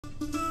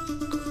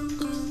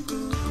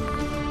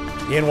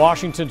In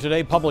Washington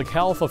today, public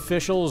health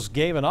officials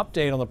gave an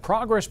update on the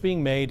progress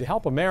being made to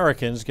help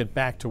Americans get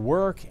back to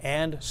work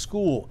and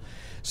school.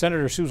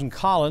 Senator Susan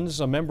Collins,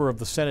 a member of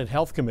the Senate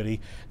Health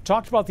Committee,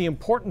 talked about the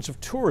importance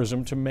of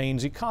tourism to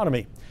Maine's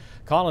economy.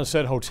 Collins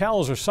said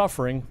hotels are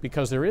suffering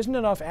because there isn't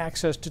enough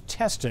access to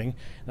testing,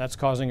 and that's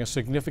causing a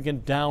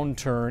significant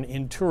downturn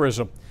in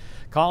tourism.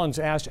 Collins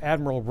asked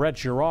Admiral Brett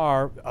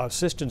Giroir,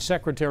 Assistant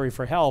Secretary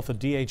for Health at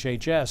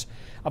DHHS,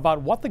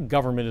 about what the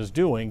government is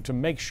doing to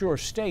make sure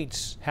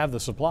states have the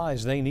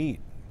supplies they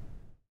need.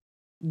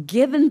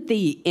 Given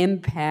the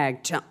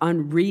impact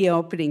on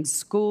reopening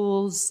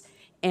schools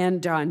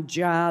and on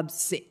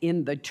jobs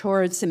in the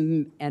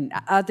tourism and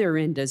other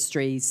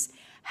industries,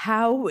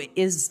 how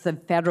is the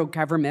federal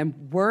government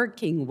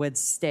working with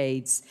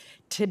states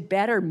to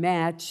better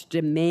match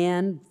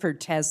demand for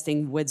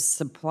testing with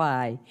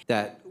supply?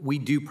 That we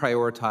do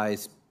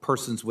prioritize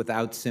persons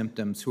without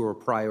symptoms who are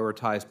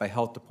prioritized by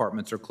health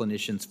departments or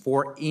clinicians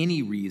for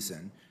any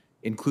reason,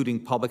 including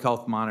public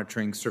health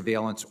monitoring,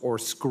 surveillance, or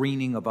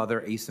screening of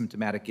other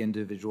asymptomatic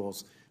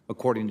individuals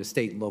according to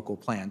state and local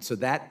plans. So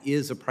that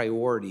is a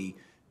priority,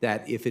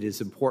 that if it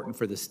is important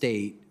for the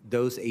state,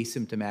 those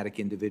asymptomatic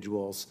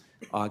individuals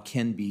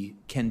can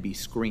be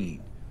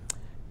screened.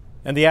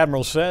 And the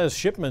Admiral says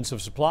shipments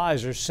of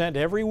supplies are sent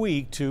every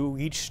week to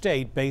each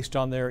state based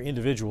on their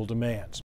individual demands.